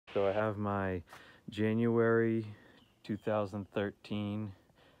So I have my January 2013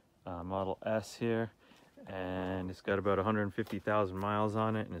 Model S here, and it's got about 150,000 miles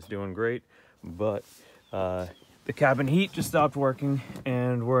on it and it's doing great, but the cabin heat just stopped working,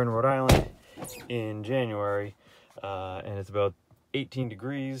 and we're in Rhode Island in January, and it's about 18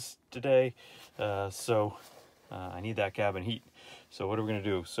 degrees today, so I need that cabin heat. So what are we gonna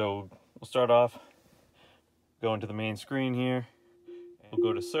do? So we'll start off, go into the main screen here, we'll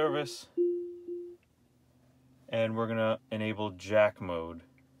go to service, and we're gonna enable jack mode.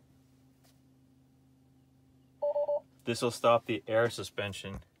 This will stop the air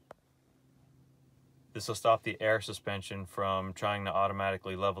suspension. This will stop the air suspension from trying to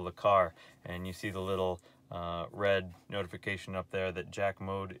automatically level the car. And you see the little red notification up there that jack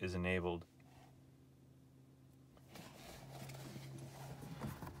mode is enabled.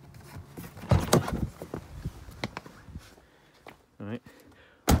 All right,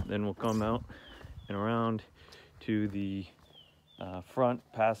 then we'll come out and around to the front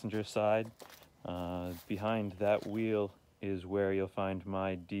passenger side. Behind that wheel is where you'll find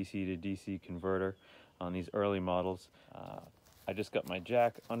my DC to DC converter on these early models. I just got my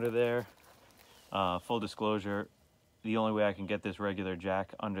jack under there. Full disclosure, the only way I can get this regular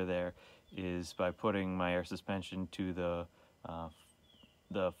jack under there is by putting my air suspension to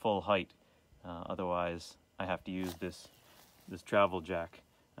the full height. Otherwise, I have to use this travel jack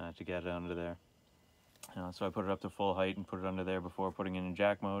to get it under there. So I put it up to full height and put it under there before putting it in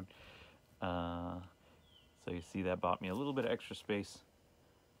jack mode. So you see that bought me a little bit of extra space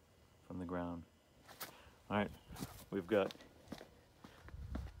from the ground. All right, we've got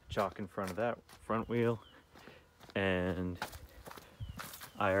chock in front of that front wheel, and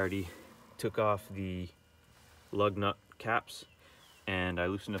I already took off the lug nut caps and I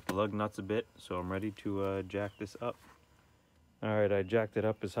loosened up the lug nuts a bit, so I'm ready to jack this up. All right, I jacked it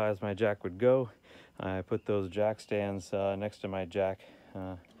up as high as my jack would go. I put those jack stands next to my jack,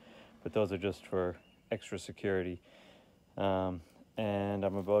 but those are just for extra security. And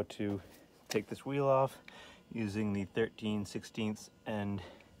I'm about to take this wheel off using the 13/16 end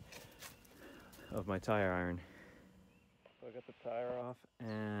of my tire iron. So I got the tire off,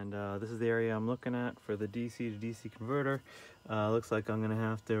 and this is the area I'm looking at for the DC to DC converter. Looks like I'm gonna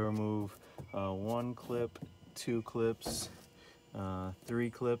have to remove 1 clip, 2 clips, 3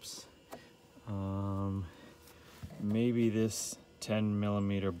 clips, maybe this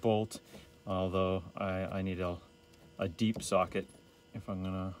 10mm bolt, although I need a deep socket if I'm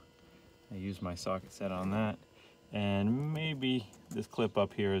gonna use my socket set on that, and maybe this clip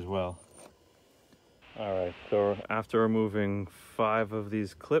up here as well. All right, so after removing 5 of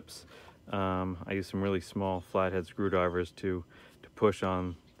these clips, I use some really small flathead screwdrivers to push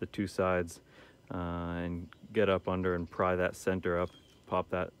on the 2 sides and get up under and pry that center up, pop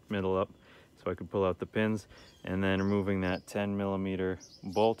that middle up so I could pull out the pins. And then removing that 10mm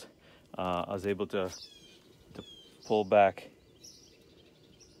bolt, I was able to pull back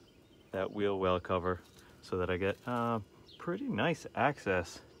that wheel well cover so that I get pretty nice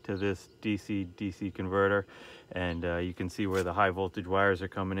access to this DC-DC converter. And you can see where the high voltage wires are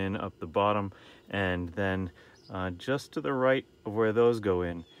coming in up the bottom, and then just to the right of where those go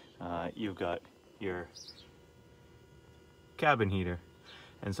in, you've got your cabin heater.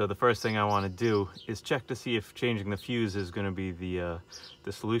 And so the first thing I want to do is check to see if changing the fuse is going to be the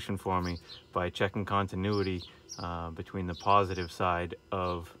solution for me, by checking continuity between the positive side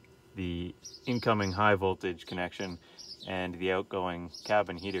of the incoming high voltage connection and the outgoing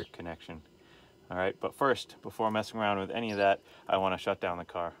cabin heater connection. All right, but first, before messing around with any of that, I want to shut down the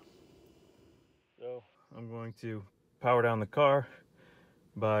car. So I'm going to power down the car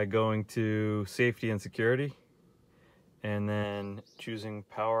by going to safety and security, and then choosing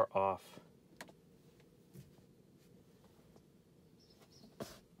power off.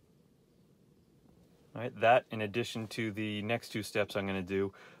 All right, that in addition to the next 2 steps I'm going to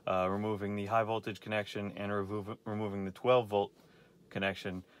do, removing the high voltage connection and removing the 12-volt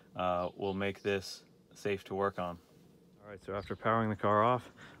connection, will make this safe to work on. All right, so after powering the car off,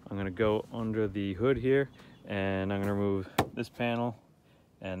 I'm going to go under the hood here, and I'm going to remove this panel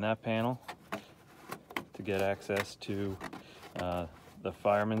and that panel to get access to the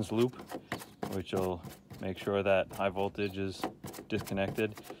fireman's loop, which will make sure that high voltage is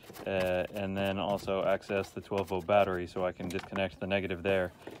disconnected, and then also access the 12-volt battery so I can disconnect the negative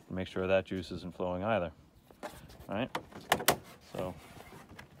there and make sure that juice isn't flowing either. All right, so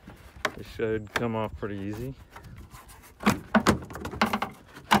this should come off pretty easy.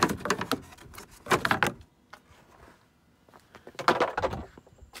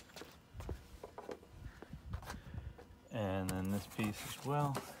 And then this piece as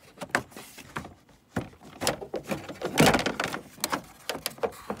well.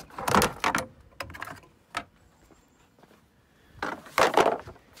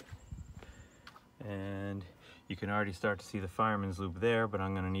 can already start to see the fireman's loop there, but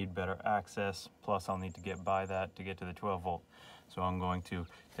I'm going to need better access. Plus I'll need to get by that to get to the 12 volt. So I'm going to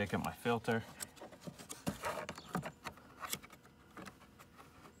take up my filter.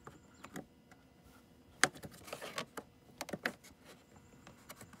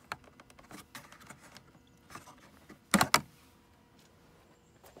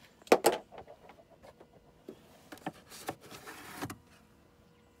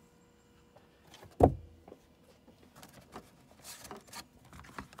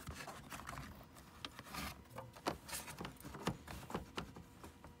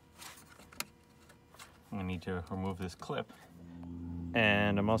 I'm going to need to remove this clip,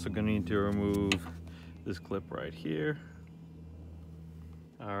 and I'm also going to need to remove this clip right here.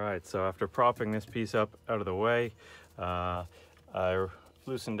 Alright, so after propping this piece up out of the way, I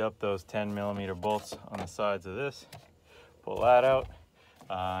loosened up those 10mm bolts on the sides of this. Pull that out.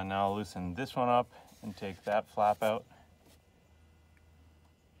 Now I'll loosen this one up and take that flap out.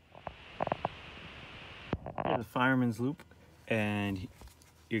 Here's the fireman's loop, and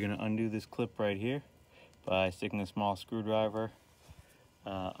you're going to undo this clip right here by sticking a small screwdriver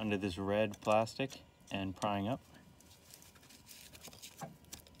under this red plastic and prying up.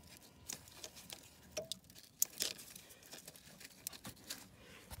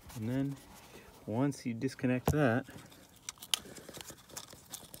 And then once you disconnect that,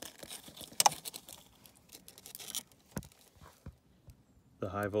 the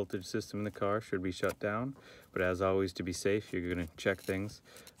high voltage system in the car should be shut down. But as always, to be safe, you're going to check things.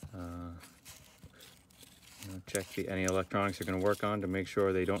 Check any electronics you're going to work on to make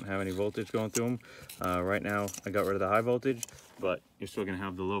sure they don't have any voltage going through them. Right now I got rid of the high voltage, but you're still going to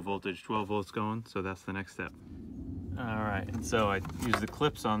have the low voltage 12 volts going, so that's the next step. Alright, and so I use the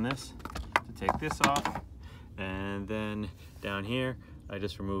clips on this to take this off, and then down here I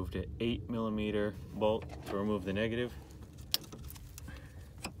just removed an 8mm bolt to remove the negative.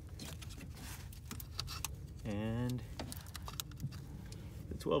 And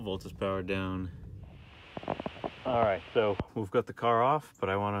the 12 volts is powered down. Alright, so we've got the car off, but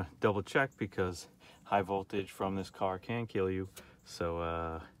I want to double check because high voltage from this car can kill you.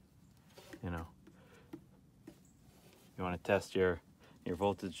 So, you know, you want to test your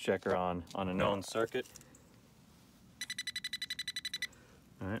voltage checker on a known circuit.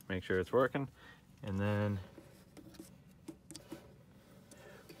 Alright, make sure it's working. And then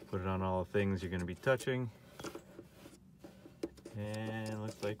put it on all the things you're going to be touching. And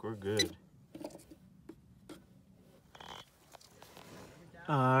looks like we're good.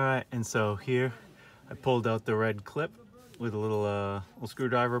 Alright, and so here I pulled out the red clip with a little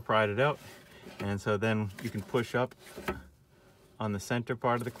screwdriver, pried it out, and so then you can push up on the center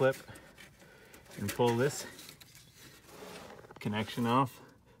part of the clip and pull this connection off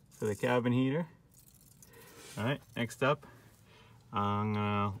for the cabin heater. Alright, next up I'm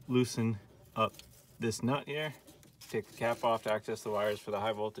gonna loosen up this nut here, take the cap off to access the wires for the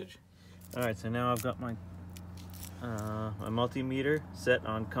high voltage. Alright, so now I've got my multimeter set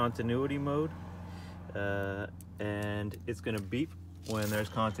on continuity mode, and it's going to beep when there's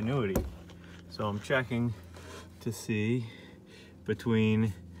continuity. So I'm checking to see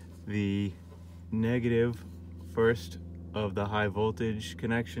between the negative first of the high voltage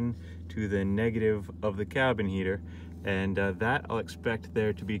connection to the negative of the cabin heater, and that I'll expect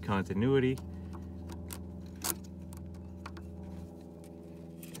there to be continuity.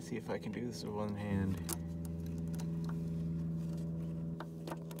 Let's see if I can do this with one hand.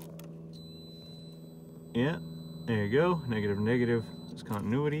 Yeah, there you go. Negative, negative is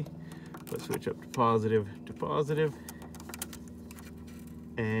continuity. Let's switch up to positive,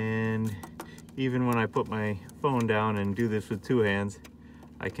 and even when I put my phone down and do this with two hands,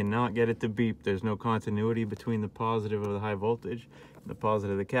 I cannot get it to beep. There's no continuity between the positive of the high voltage and the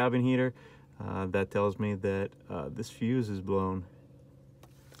positive of the cabin heater. That tells me that this fuse is blown.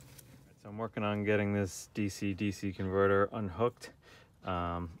 So I'm working on getting this DC-DC converter unhooked,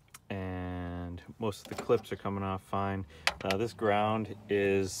 and most of the clips are coming off fine. This ground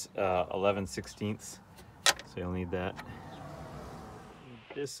is 11/16, so you'll need that.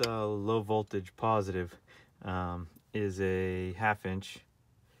 This low voltage positive is a 1/2 inch,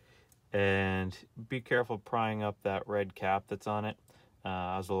 and be careful prying up that red cap that's on it.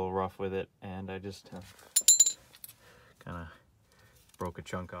 I was a little rough with it, and I just kind of broke a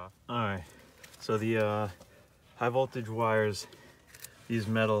chunk off. All right, so the high voltage wires, these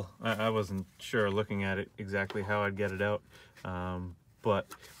metal, I wasn't sure looking at it exactly how I'd get it out,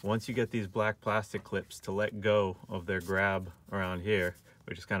 but once you get these black plastic clips to let go of their grab around here,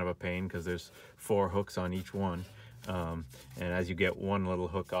 which is kind of a pain because there's 4 hooks on each one, And as you get one little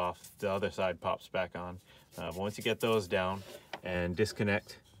hook off, the other side pops back on. But once you get those down and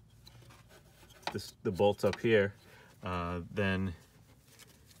disconnect the bolts up here, then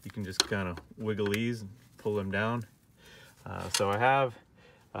you can just kind of wiggle these and pull them down. So I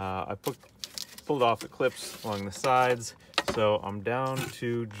pulled off the clips along the sides, so I'm down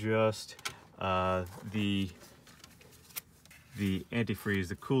to just the antifreeze,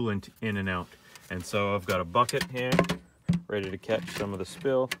 the coolant in and out. And so I've got a bucket here ready to catch some of the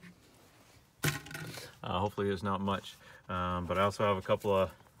spill. Hopefully there's not much, but I also have a couple of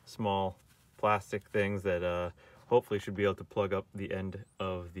small plastic things that hopefully should be able to plug up the end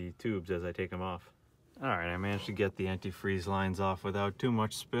of the tubes as I take them off. All right, I managed to get the antifreeze lines off without too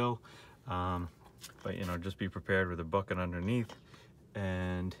much spill, but you know, just be prepared with a bucket underneath.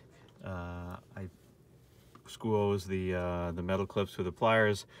 And I squoze the metal clips with the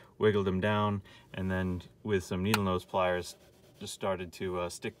pliers, wiggled them down, and then with some needle nose pliers just started to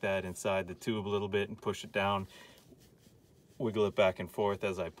stick that inside the tube a little bit and push it down, wiggle it back and forth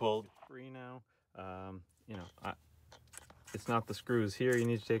as I pulled. Free now. You know, it's not the screws here you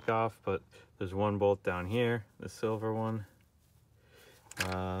need to take off, but there's one bolt down here, the silver one,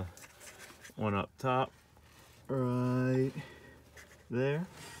 one up top right there,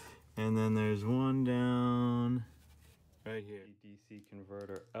 and then there's one down right here. DC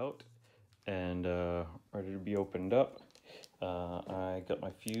converter out and ready to be opened up. I got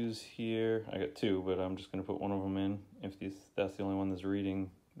my fuse here. I got two, but I'm just going to put one of them in if that's the only one that's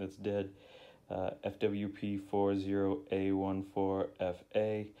reading that's dead.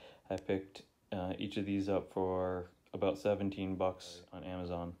 FWP40A14FA. I picked each of these up for about 17 bucks on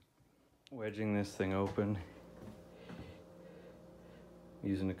Amazon. Wedging this thing open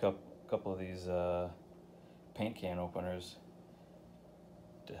using a couple of these paint can openers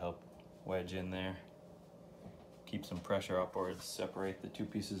to help wedge in there. Keep some pressure upwards, separate the two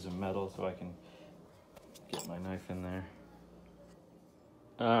pieces of metal so I can get my knife in there.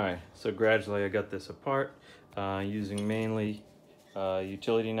 Alright, so gradually I got this apart using mainly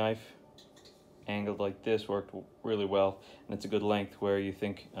utility knife. Angled like this worked really well, and it's a good length where you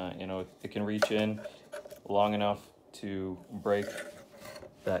think you know, it can reach in long enough to break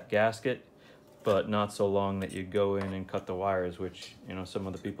that gasket, but not so long that you go in and cut the wires, which, you know, some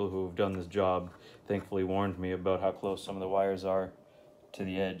of the people who have done this job thankfully warned me about how close some of the wires are to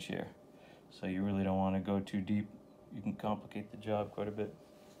the edge here. So you really don't want to go too deep. You can complicate the job quite a bit.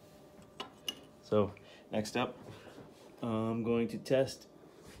 So next up, I'm going to test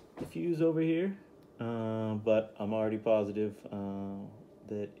the fuse over here, but I'm already positive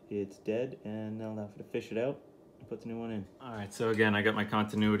that it's dead, and I'll have to fish it out and put the new one in. All right, so again, I got my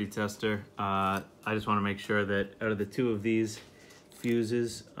continuity tester. I just want to make sure that out of the two of these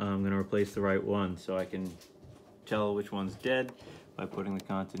fuses, I'm going to replace the right one, so I can tell which one's dead by putting the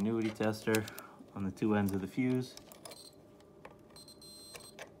continuity tester on the two ends of the fuse.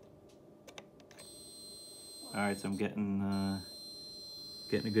 All right, so I'm getting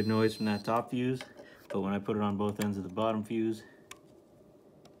a good noise from that top fuse, but when I put it on both ends of the bottom fuse,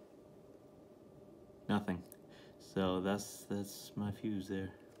 nothing. So that's my fuse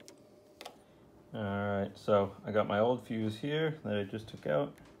there. All right, so I got my old fuse here that I just took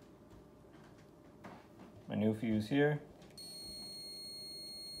out. My new fuse here.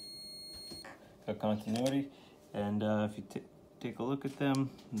 Got continuity, and if you take a look at them,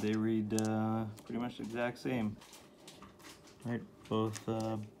 they read pretty much the exact same. Right, both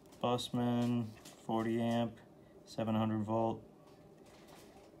Busman, 40 amp, 700 volt.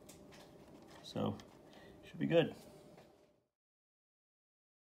 So should be good.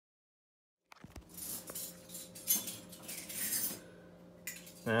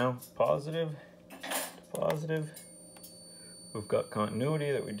 Now positive to positive. We've got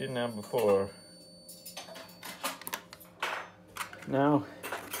continuity that we didn't have before. Now,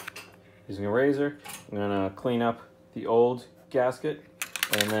 using a razor, I'm gonna clean up the old gasket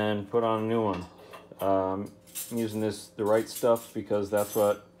and then put on a new one. I'm using the right stuff because that's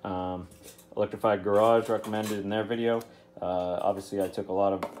what Electrified Garage recommended in their video. Obviously I took a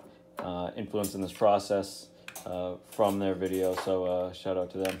lot of influence in this process from their video, so shout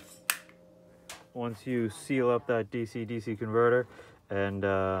out to them. Once you seal up that DC-DC converter and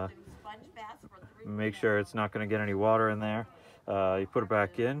make sure it's not going to get any water in there, you put it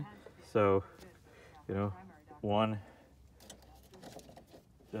back in. So, you know, one,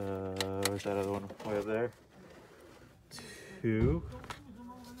 where's that other one? Way up there. 2,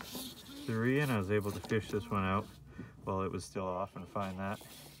 3, and I was able to fish this one out while it was still off and find that.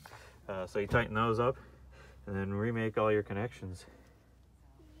 So you tighten those up and then remake all your connections.